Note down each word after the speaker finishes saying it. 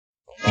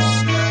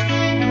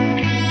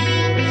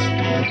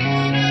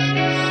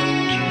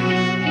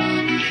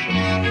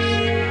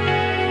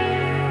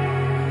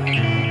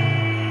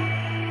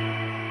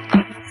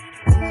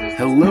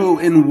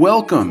and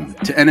welcome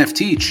to NF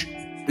Teach.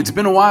 It's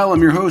been a while.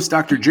 I'm your host,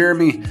 Dr.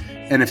 Jeremy.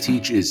 NF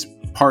Teach is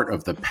part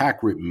of the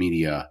PackRip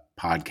Media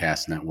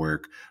podcast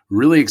network.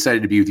 Really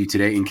excited to be with you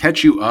today and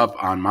catch you up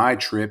on my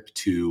trip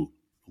to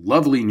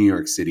lovely New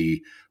York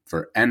City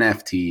for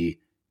NFT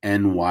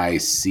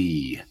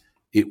NYC.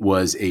 It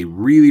was a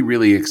really,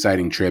 really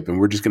exciting trip, and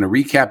we're just going to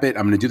recap it.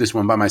 I'm going to do this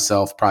one by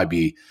myself, probably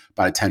be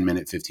about a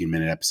 10-minute,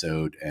 15-minute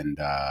episode, and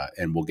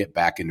we'll get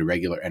back into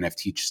regular NF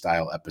Teach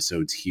style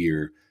episodes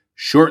here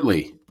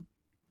shortly.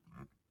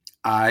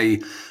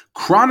 I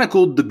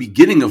chronicled the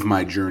beginning of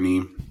my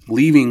journey,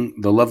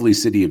 leaving the lovely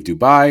city of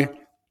Dubai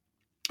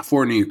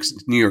for New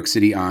York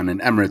City on an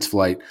Emirates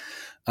flight.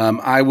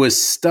 I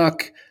was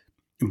stuck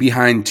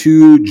behind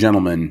two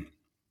gentlemen,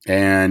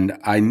 and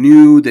I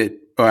knew that.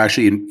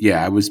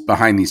 I was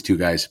behind these two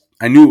guys.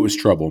 I knew it was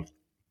trouble.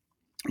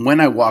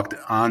 When I walked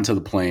onto the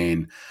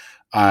plane,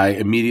 I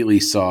immediately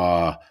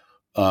saw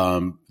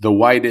the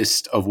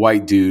whitest of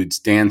white dudes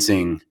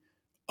dancing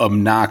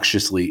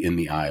obnoxiously in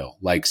the aisle,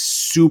 like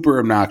super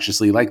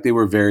obnoxiously, like they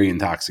were very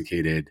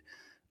intoxicated.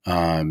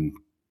 And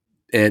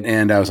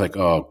I was like,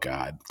 oh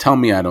God, tell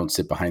me I don't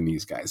sit behind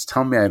these guys.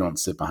 Tell me I don't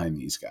sit behind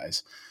these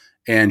guys.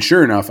 And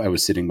sure enough, I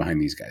was sitting behind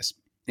these guys.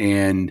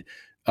 And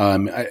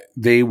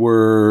they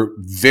were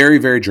very,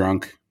 very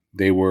drunk.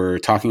 They were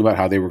talking about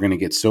how they were going to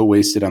get so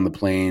wasted on the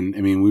plane.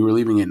 I mean, we were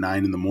leaving at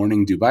 9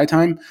 a.m. Dubai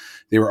time.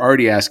 They were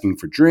already asking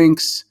for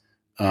drinks.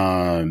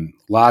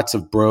 Lots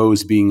of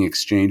bros being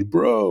exchanged.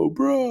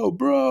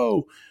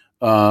 Bro.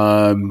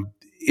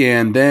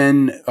 And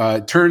then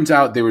turns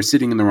out they were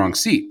sitting in the wrong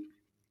seat.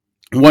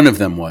 One of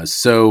them was.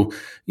 So,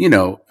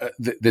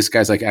 this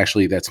guy's like,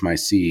 actually, that's my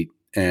seat.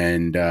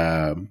 And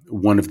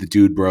one of the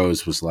dude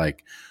bros was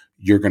like,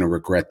 you're going to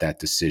regret that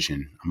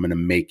decision. I'm going to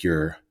make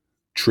your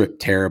trip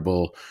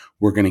terrible.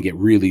 We're going to get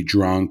really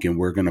drunk and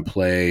we're going to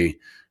play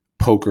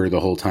poker the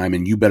whole time.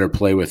 And you better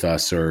play with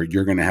us or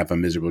you're going to have a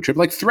miserable trip.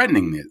 Like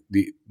threatening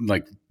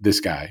this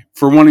guy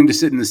for wanting to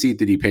sit in the seat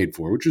that he paid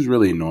for, which was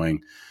really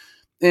annoying.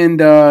 And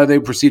they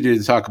proceeded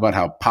to talk about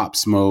how Pop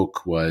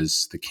Smoke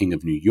was the king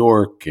of New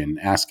York and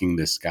asking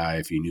this guy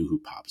if he knew who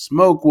Pop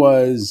Smoke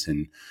was.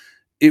 And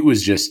it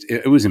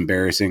was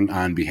embarrassing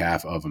on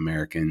behalf of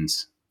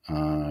Americans.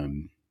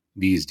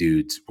 These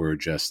dudes were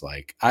just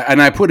like,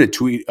 I put a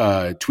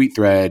tweet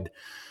thread.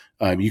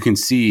 You can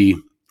see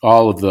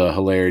all of the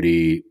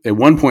hilarity. At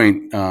one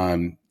point,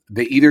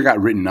 they either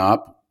got written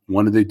up,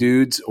 one of the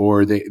dudes,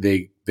 or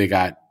they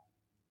got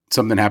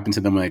something happened to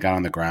them when they got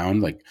on the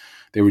ground. Like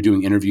they were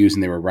doing interviews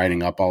and they were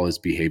writing up all his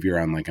behavior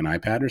on like an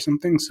iPad or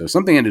something. So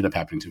something ended up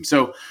happening to him.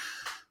 So it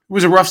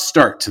was a rough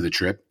start to the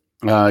trip.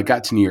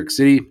 Got to New York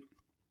City.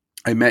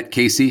 I met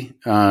Casey,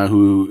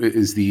 who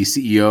is the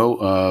CEO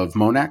of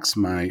Monax,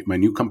 my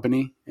new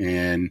company,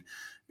 and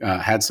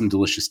had some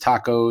delicious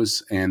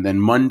tacos. And then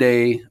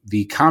Monday,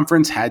 the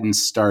conference hadn't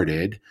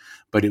started,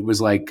 but it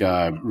was like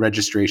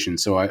registration.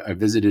 So I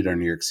visited our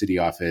New York City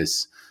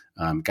office,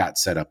 got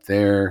set up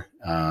there,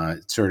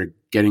 sort of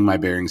getting my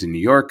bearings in New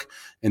York.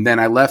 And then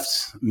I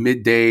left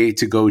midday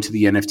to go to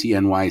the NFT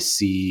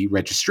NYC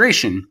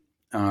registration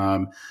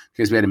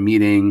because we had a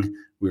meeting.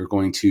 We were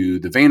going to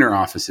the Vayner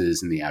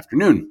offices in the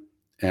afternoon.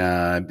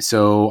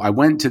 So I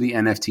went to the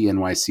NFT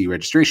NYC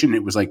registration.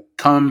 It was like,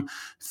 come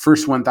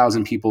first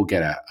 1,000 people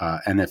get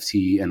a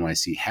NFT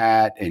NYC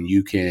hat and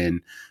you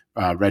can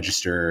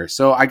register.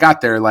 So I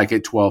got there like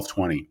at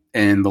 12:20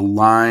 and the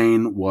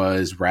line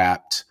was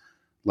wrapped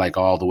like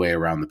all the way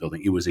around the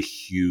building. It was a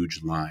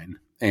huge line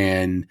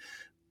and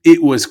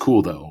it was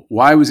cool though.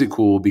 Why was it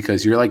cool?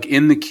 Because you're like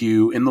in the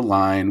queue, in the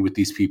line with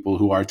these people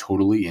who are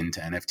totally into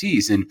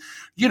NFTs. And,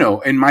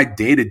 in my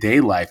day-to-day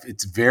life,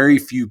 it's very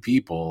few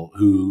people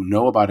who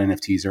know about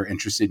NFTs are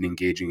interested in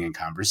engaging in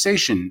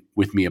conversation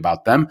with me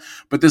about them.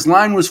 But this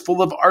line was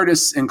full of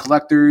artists and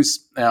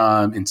collectors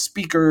and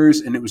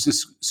speakers, and it was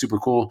just super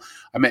cool.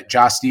 I met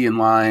Josti in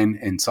line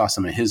and saw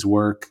some of his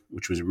work,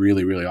 which was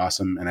really, really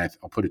awesome. And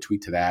I'll put a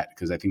tweet to that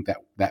because I think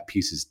that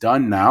piece is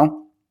done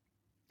now.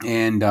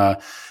 And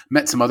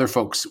met some other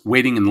folks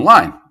waiting in the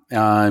line.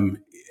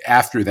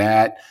 After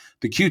that,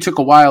 the queue took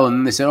a while,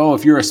 and they said, "Oh,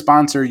 if you're a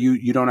sponsor,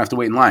 you don't have to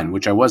wait in line."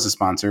 Which I was a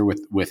sponsor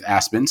with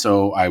Aspen,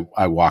 so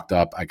I walked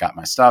up, I got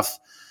my stuff,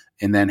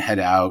 and then head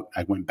out.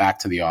 I went back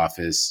to the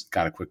office,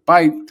 got a quick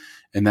bite,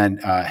 and then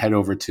head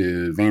over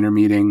to Vayner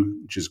meeting,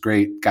 which is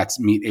great. Got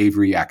to meet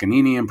Avery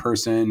Akinini in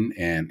person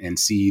and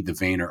see the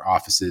Vayner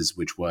offices,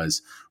 which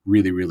was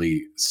really,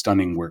 really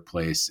stunning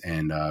workplace,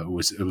 and it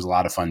was a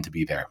lot of fun to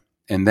be there.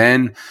 And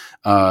then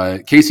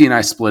Casey and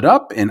I split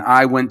up, and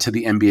I went to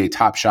the NBA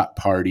Top Shot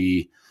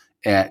party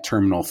at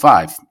Terminal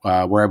 5,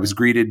 where I was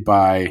greeted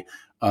by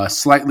a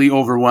slightly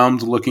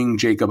overwhelmed-looking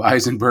Jacob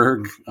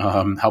Eisenberg,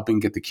 helping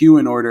get the queue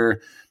in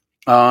order.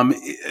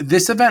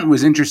 This event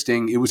was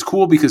interesting. It was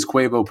cool because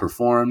Quavo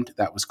performed.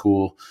 That was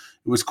cool.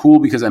 It was cool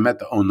because I met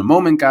the Own the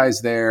Moment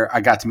guys there.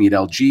 I got to meet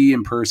LG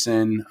in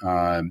person.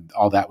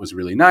 All that was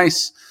really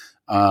nice.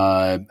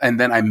 And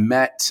then I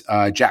met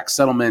Jack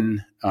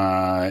Settleman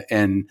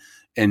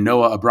and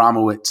Noah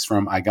Abramowitz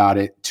from I Got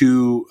It.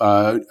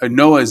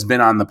 Noah has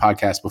been on the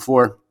podcast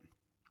before.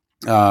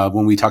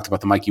 when we talked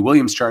about the Mikey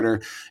Williams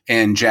charter.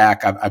 And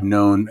Jack, I've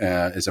known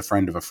as a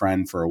friend of a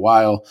friend for a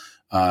while.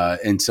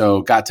 And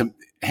so got to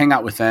hang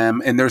out with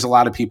them. And there's a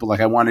lot of people, like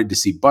I wanted to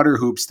see Butter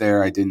Hoops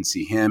there. I didn't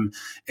see him.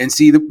 And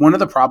see, one of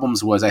the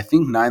problems was I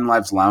think Nine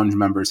Lives Lounge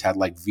members had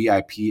like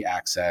VIP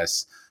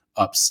access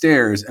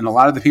upstairs. And a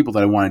lot of the people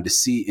that I wanted to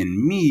see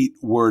and meet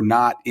were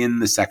not in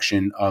the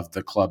section of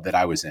the club that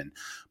I was in.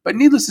 But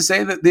needless to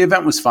say, that the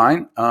event was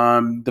fine.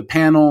 The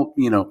panel,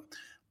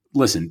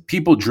 listen,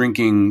 people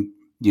drinking,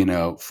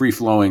 free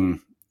flowing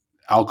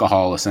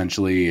alcohol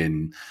essentially,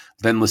 and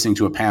then listening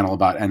to a panel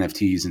about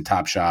NFTs and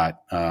Top Shot.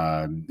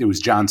 It was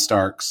John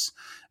Starks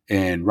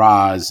and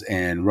Roz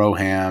and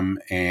Roham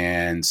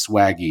and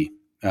Swaggy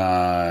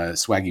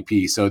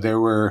P. So there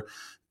were,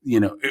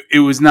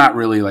 it was not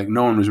really like,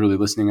 no one was really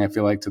listening, I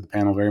feel like, to the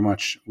panel very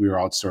much. We were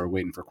all sort of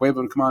waiting for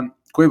Quavo to come on.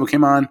 Quavo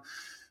came on,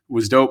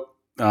 was dope.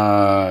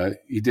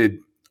 He did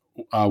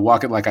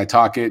Walk It Like I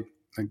Talk It.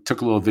 I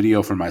took a little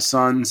video for my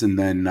sons, and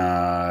then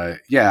I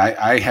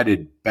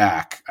headed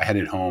back. I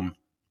headed home.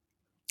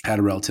 Had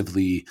a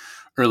relatively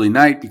early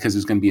night because it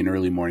was going to be an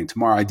early morning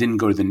tomorrow. I didn't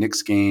go to the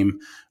Knicks game.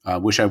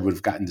 Wish I would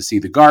have gotten to see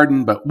the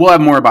Garden, but we'll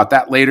have more about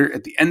that later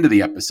at the end of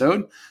the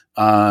episode.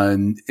 Got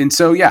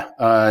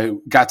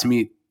to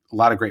meet a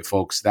lot of great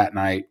folks that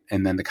night,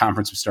 and then the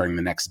conference was starting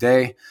the next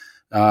day.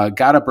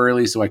 Got up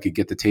early so I could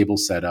get the table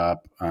set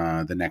up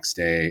the next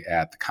day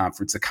at the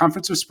conference. The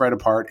conference was spread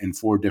apart in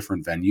 4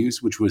 different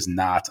venues, which was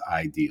not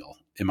ideal,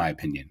 in my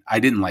opinion. I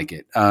didn't like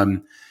it.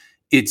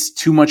 It's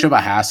too much of a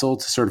hassle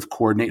to sort of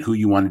coordinate who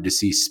you wanted to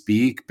see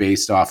speak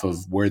based off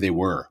of where they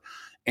were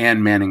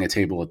and manning a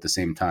table at the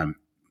same time.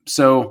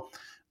 So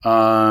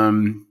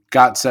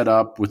got set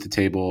up with the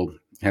table,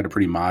 had a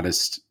pretty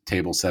modest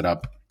table set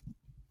up.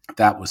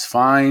 That was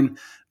fine.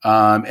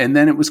 And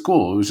then it was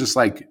cool. It was just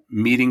like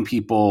meeting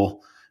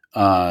people.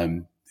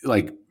 It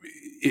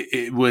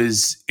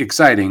was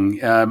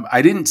exciting.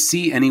 I didn't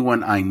see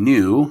anyone I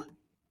knew.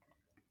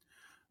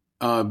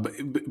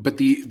 But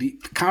the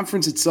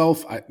conference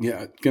itself,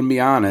 gonna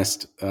be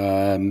honest,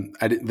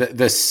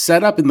 the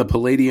setup in the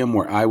Palladium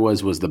where I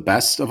was the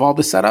best of all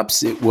the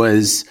setups. It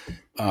was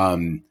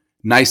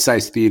nice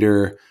sized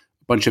theater,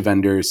 a bunch of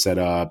vendors set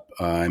up.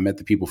 I met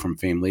the people from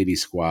Fame Lady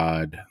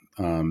Squad.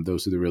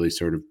 Those are the really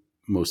sort of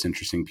most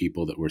interesting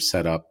people that were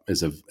set up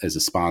as a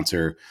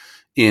sponsor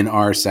in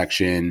our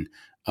section.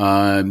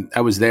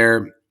 I was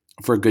there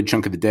for a good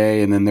chunk of the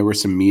day, and then there were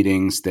some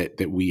meetings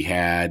that we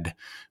had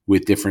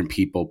with different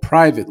people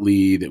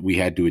privately that we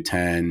had to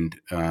attend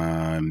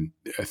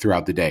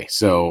throughout the day.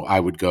 So I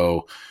would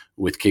go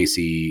with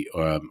Casey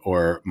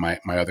or my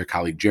other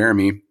colleague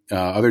Jeremy,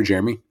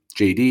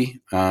 JD,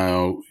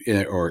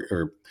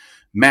 or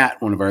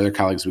Matt, one of our other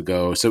colleagues, would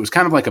go. So it was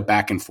kind of like a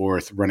back and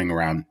forth running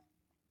around.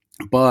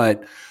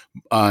 But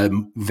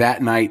that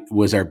night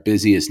was our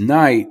busiest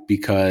night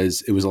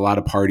because it was a lot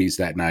of parties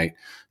that night.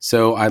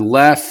 So I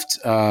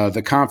left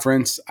the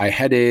conference. I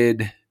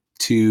headed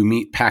to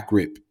meet Pac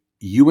Rip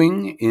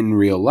Ewing in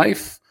real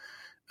life.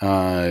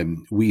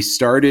 We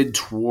started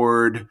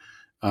toward,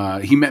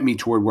 he met me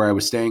toward where I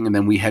was staying, and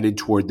then we headed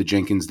toward the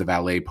Jenkins the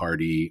Valet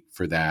party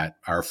for that,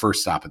 our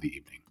first stop of the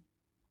evening.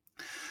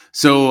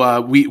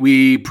 So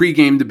we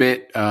pre-gamed a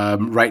bit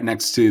right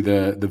next to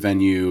the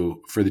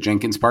venue for the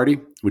Jenkins party,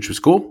 which was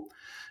cool.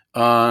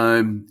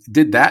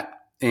 Did that,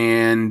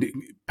 and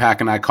Pac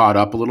and I caught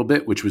up a little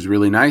bit, which was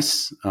really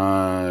nice.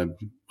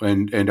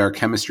 And our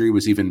chemistry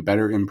was even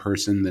better in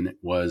person than it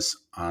was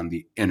on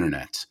the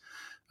internet.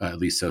 At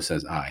least so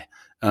says I.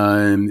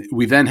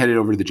 We then headed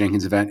over to the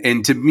Jenkins event.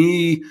 And to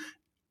me,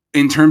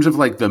 in terms of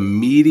like the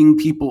meeting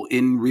people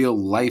in real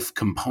life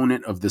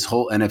component of this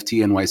whole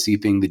NFT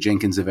NYC thing, the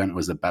Jenkins event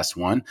was the best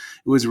one.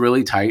 It was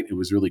really tight. It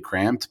was really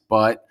cramped,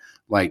 but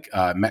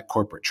met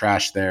Corporate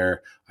Trash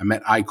there. I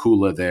met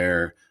iKula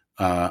there.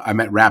 I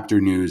met Raptor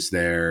News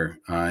there,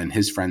 and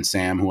his friend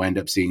Sam, who I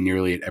ended up seeing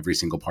nearly at every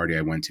single party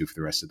I went to for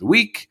the rest of the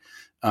week.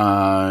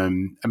 I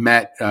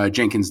met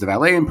Jenkins the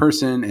Valet in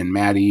person and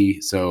Maddie,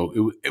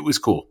 so it was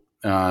cool.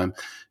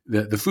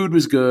 The food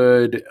was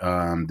good,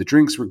 the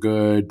drinks were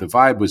good, the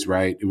vibe was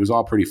right. It was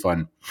all pretty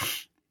fun.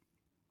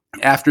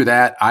 After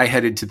that, I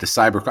headed to the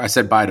Cyber. I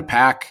said bye to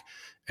Pac,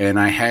 and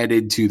I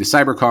headed to the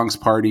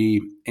CyberKongs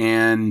party.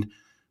 And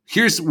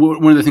here's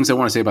one of the things I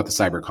want to say about the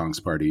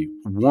CyberKongs party.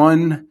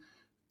 One,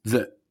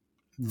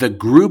 the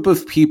group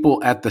of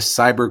people at the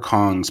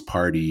CyberKongs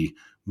party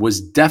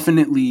was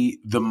definitely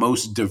the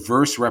most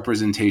diverse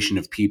representation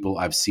of people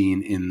I've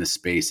seen in the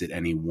space at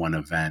any one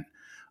event,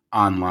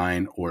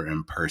 online or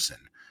in person.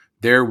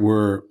 There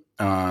were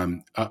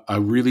a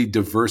really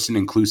diverse and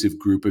inclusive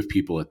group of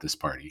people at this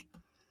party.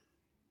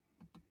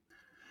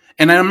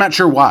 And I'm not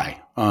sure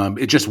why.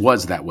 It just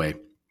was that way.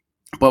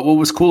 But what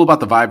was cool about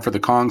the vibe for the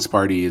Kongs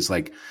party is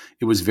like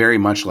it was very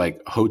much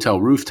like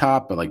hotel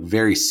rooftop, but like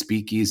very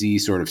speakeasy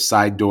sort of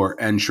side door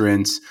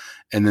entrance.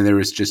 And then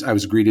I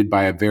was greeted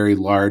by a very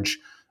large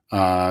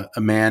a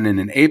man in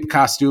an ape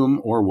costume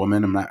or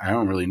woman. I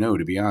don't really know,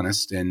 to be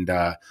honest. And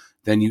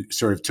Then you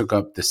sort of took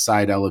up the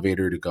side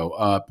elevator to go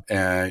up.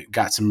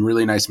 Got some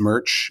really nice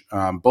merch,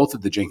 both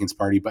at the Jenkins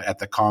party, but at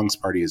the Kong's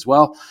party as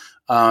well.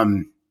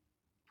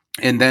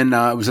 And then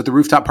I was at the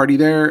rooftop party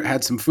there,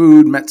 had some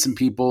food, met some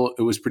people.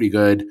 It was pretty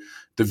good.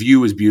 The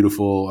view was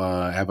beautiful.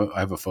 I have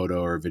a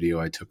photo or a video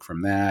I took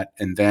from that.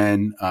 And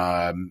then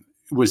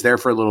was there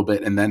for a little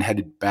bit and then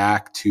headed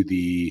back to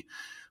the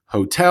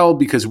hotel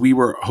because we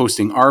were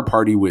hosting our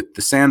party with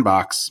the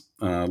Sandbox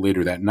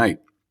later that night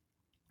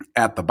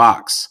at the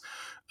Box.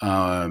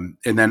 And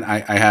then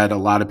I had a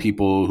lot of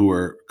people who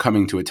were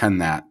coming to attend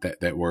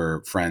that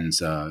were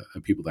friends,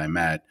 people that I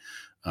met.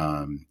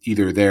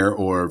 Either there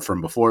or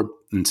from before.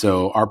 And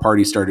so our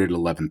party started at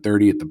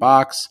 11:30 at the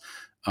Box.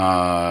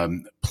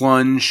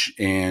 Plunge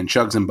and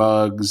Chugs and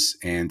Bugs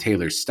and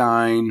Taylor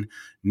Stein,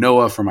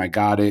 Noah from I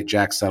Got It,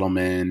 Jack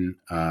Settleman.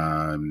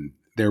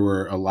 There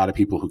were a lot of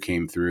people who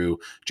came through.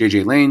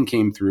 JJ Lane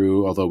came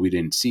through, although we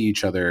didn't see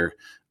each other.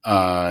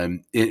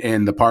 And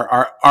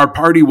our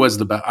party was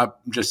the best. I'm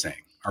just saying.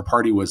 Our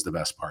party was the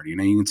best party.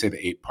 Now you can say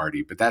the Ape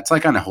party, but that's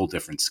like on a whole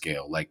different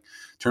scale. Like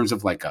in terms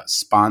of like a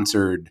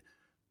sponsored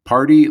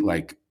party,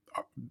 like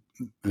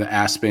the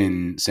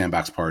Aspen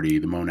Sandbox party,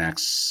 the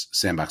Monax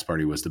Sandbox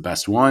party was the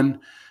best one.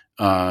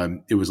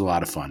 It was a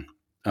lot of fun.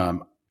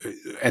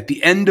 At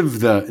the end of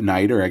the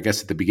night, or I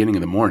guess at the beginning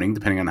of the morning,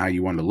 depending on how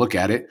you want to look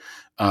at it,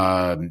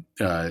 a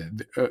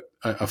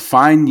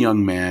fine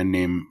young man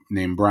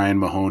named Brian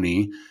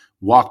Mahoney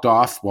walked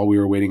off while we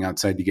were waiting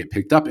outside to get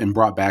picked up and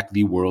brought back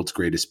the world's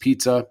greatest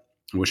pizza.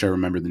 I wish I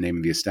remembered the name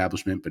of the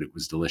establishment, but it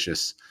was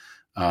delicious.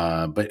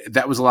 But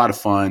that was a lot of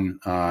fun.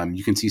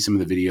 You can see some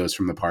of the videos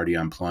from the party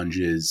on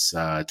Plunge's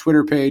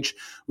Twitter page.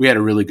 We had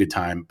a really good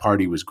time.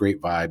 Party was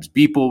great vibes.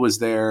 Beeple was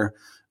there.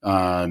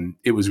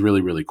 It was really,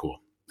 really cool.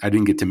 I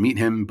didn't get to meet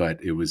him,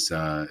 but it was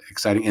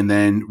exciting. And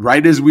then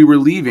right as we were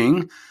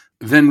leaving,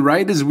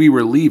 Ferocious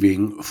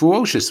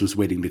was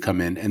waiting to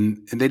come in,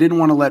 and they didn't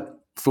want to let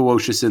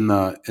Ferocious in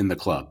the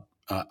club.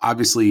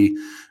 Obviously,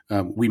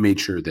 we made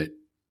sure that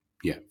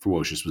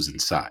Ferocious was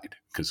inside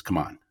because come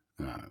on.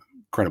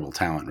 Incredible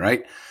talent,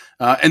 right?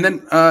 And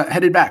then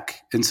headed back.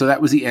 And so that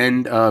was the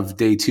end of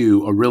day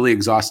 2, a really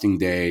exhausting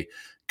day.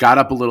 Got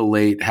up a little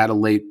late, had a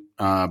late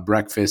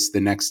breakfast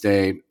the next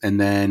day, and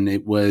then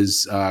it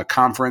was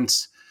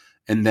conference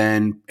and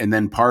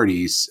then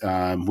parties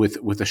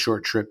with a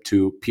short trip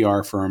to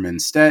PR firm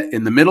instead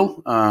in the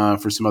middle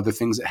for some other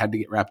things that had to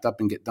get wrapped up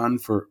and get done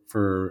for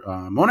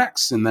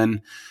Monax. And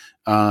then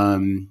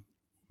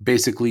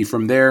basically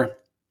from there,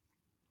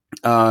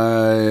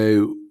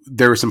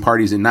 there were some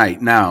parties at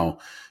night. Now,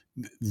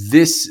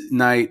 this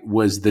night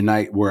was the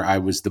night where I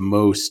was the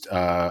most,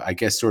 I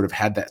guess, sort of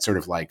had that sort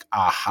of like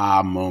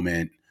aha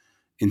moment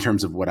in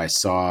terms of what I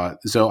saw.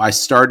 So I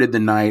started the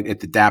night at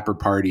the Dapper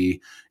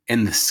party,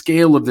 and the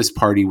scale of this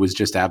party was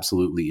just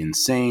absolutely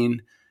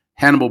insane.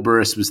 Hannibal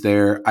Buress was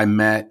there. I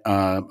met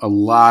a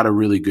lot of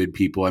really good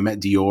people. I met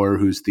Dior,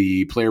 who's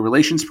the player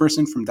relations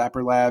person from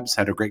Dapper Labs,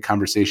 had a great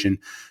conversation.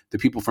 The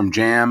people from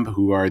Jam,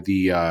 who are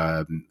the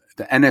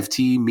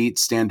NFT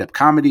meets stand-up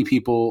comedy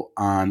people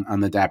on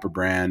the Dapper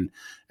brand,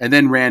 and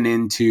then ran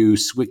into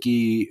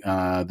Swicky,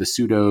 the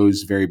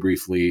Pseudos very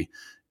briefly,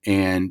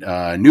 and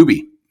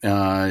Newbie.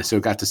 So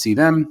got to see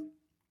them.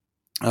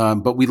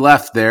 But we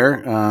left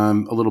there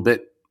a little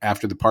bit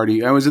after the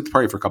party. I was at the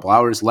party for a couple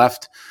hours,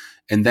 left,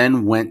 and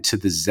then went to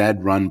the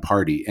Zed Run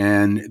party.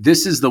 And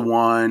this is the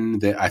one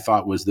that I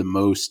thought was the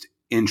most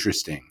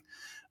interesting.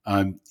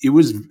 It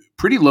was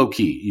pretty low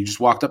key. You just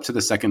walked up to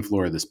the second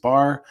floor of this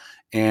bar,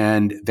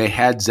 and they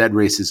had Zed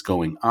races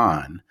going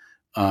on.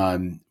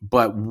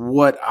 But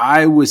what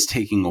I was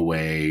taking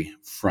away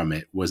from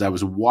it was I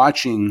was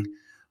watching.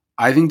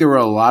 I think there were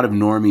a lot of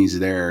normies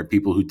there,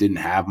 people who didn't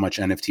have much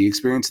NFT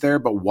experience there,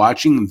 but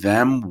watching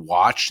them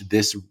watch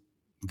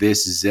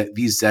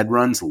these Zed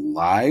runs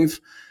live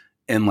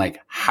and like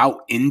how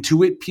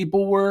into it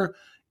people were,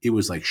 it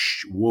was like,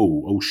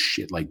 whoa, oh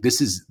shit. Like this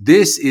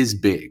is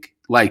big.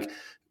 Like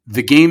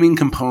the gaming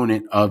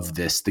component of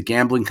this, the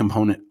gambling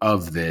component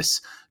of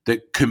this, the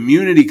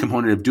community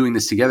component of doing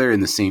this together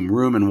in the same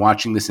room and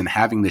watching this and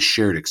having this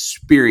shared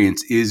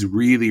experience is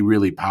really,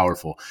 really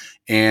powerful.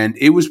 And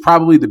it was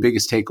probably the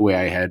biggest takeaway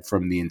I had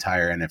from the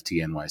entire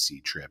NFT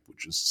NYC trip,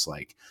 which was just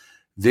like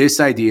this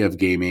idea of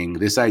gaming,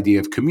 this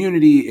idea of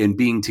community and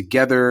being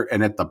together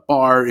and at the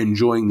bar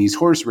enjoying these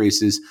horse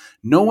races.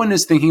 No one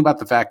is thinking about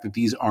the fact that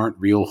these aren't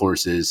real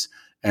horses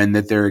and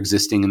that they're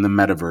existing in the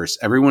metaverse.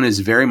 Everyone is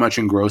very much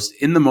engrossed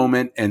in the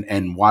moment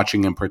and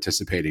watching and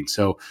participating.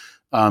 So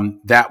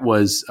that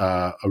was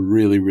a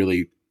really,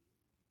 really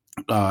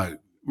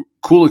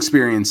cool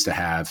experience to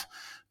have.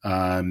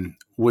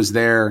 Was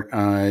there,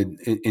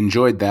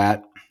 enjoyed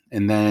that,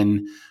 and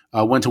then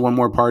went to one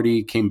more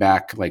party, came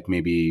back like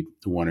maybe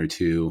 1 or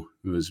 2.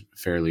 It was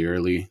fairly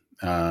early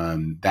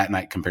that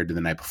night compared to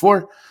the night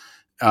before.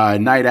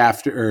 Day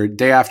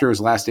after was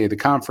the last day of the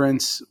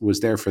conference,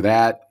 was there for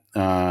that.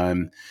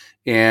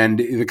 and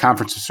the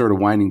conference was sort of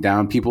winding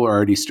down. People are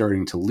already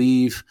starting to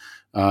leave.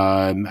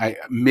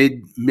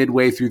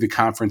 Midway through the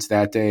conference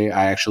that day,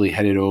 I actually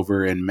headed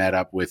over and met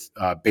up with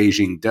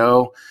Beijing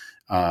Do,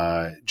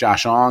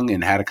 Josh Ong,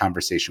 and had a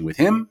conversation with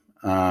him,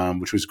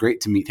 which was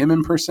great to meet him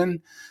in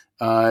person.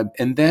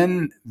 And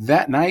then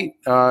that night,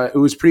 it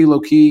was pretty low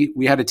key.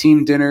 We had a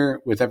team dinner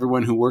with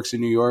everyone who works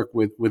in New York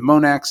with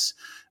Monex,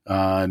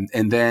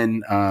 and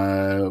then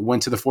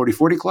went to the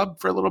 40/40 Club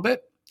for a little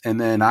bit,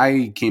 and then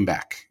I came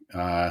back.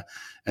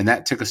 And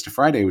that took us to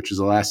Friday, which was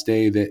the last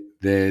day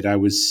that I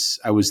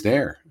was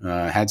there.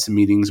 Had some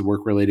meetings,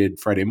 work related,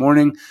 Friday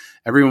morning.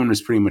 Everyone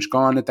was pretty much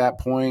gone at that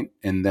point,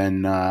 and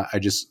then I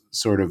just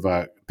sort of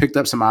picked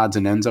up some odds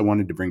and ends I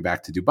wanted to bring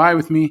back to Dubai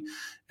with me,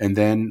 and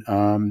then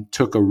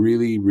took a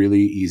really,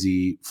 really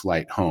easy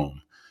flight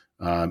home.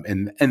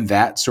 And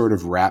that sort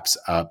of wraps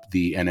up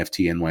the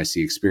NFT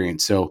NYC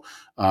experience. So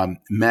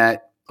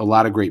met a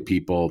lot of great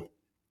people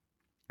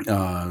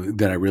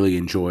that I really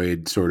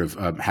enjoyed sort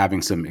of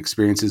having some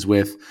experiences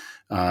with.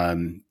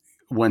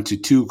 Went to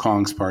 2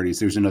 Kong's parties.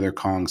 There's another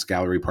Kong's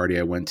gallery party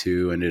I went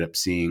to, ended up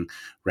seeing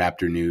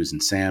Raptor News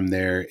and Sam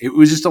there. It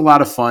was just a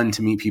lot of fun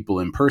to meet people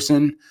in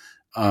person.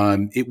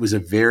 It was a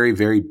very,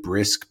 very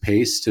brisk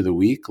pace to the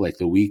week. Like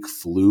the week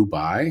flew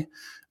by.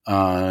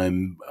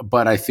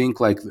 But I think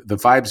like the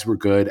vibes were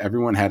good.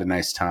 Everyone had a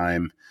nice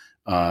time.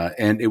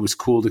 And it was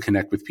cool to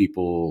connect with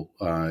people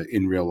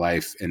in real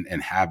life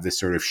and have this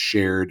sort of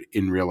shared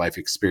in real life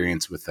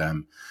experience with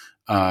them,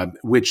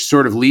 which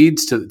sort of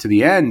leads to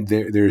the end.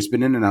 There's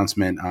been an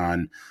announcement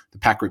on the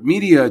Packrip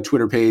Media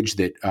Twitter page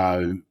that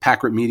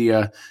Packrip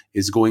Media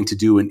is going to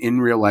do an in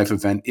real life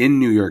event in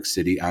New York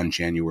City on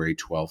January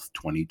 12th,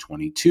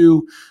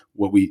 2022.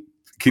 What we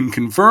can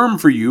confirm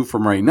for you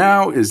from right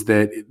now is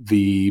that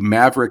the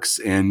Mavericks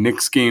and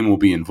Knicks game will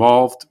be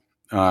involved,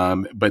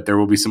 but there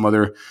will be some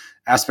other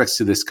aspects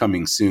to this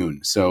coming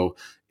soon. So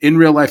in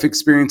real life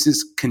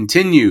experiences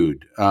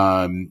continued.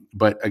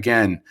 But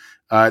again,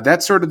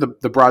 that's sort of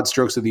the broad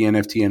strokes of the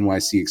NFT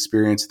NYC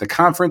experience. The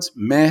conference,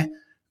 meh.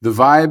 The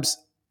vibes,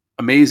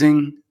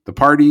 amazing. The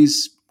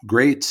parties,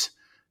 great.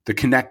 The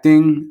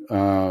connecting,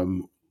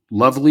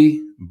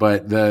 lovely.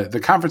 But the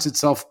conference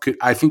itself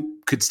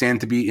could stand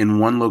to be in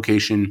one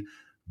location,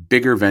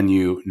 bigger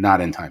venue,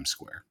 not in Times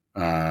Square.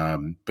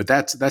 But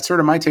that's sort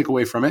of my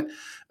takeaway from it.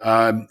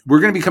 We're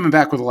going to be coming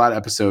back with a lot of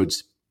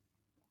episodes.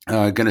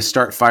 Going to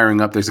start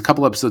firing up. There's a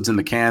couple episodes in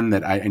the can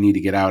that I need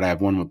to get out. I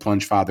have one with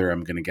Plunge Father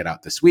I'm going to get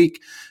out this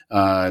week,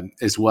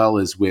 as well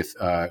as with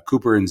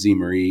Cooper and Z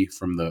Marie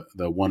from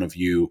the One of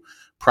You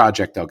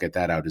project. I'll get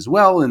that out as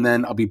well. And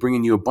then I'll be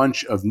bringing you a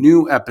bunch of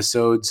new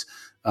episodes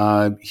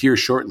here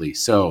shortly.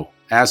 So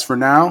as for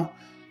now,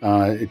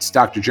 it's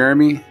Dr.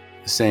 Jeremy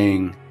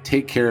saying,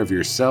 take care of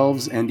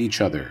yourselves and each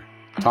other.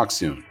 Talk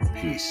soon.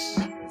 Peace.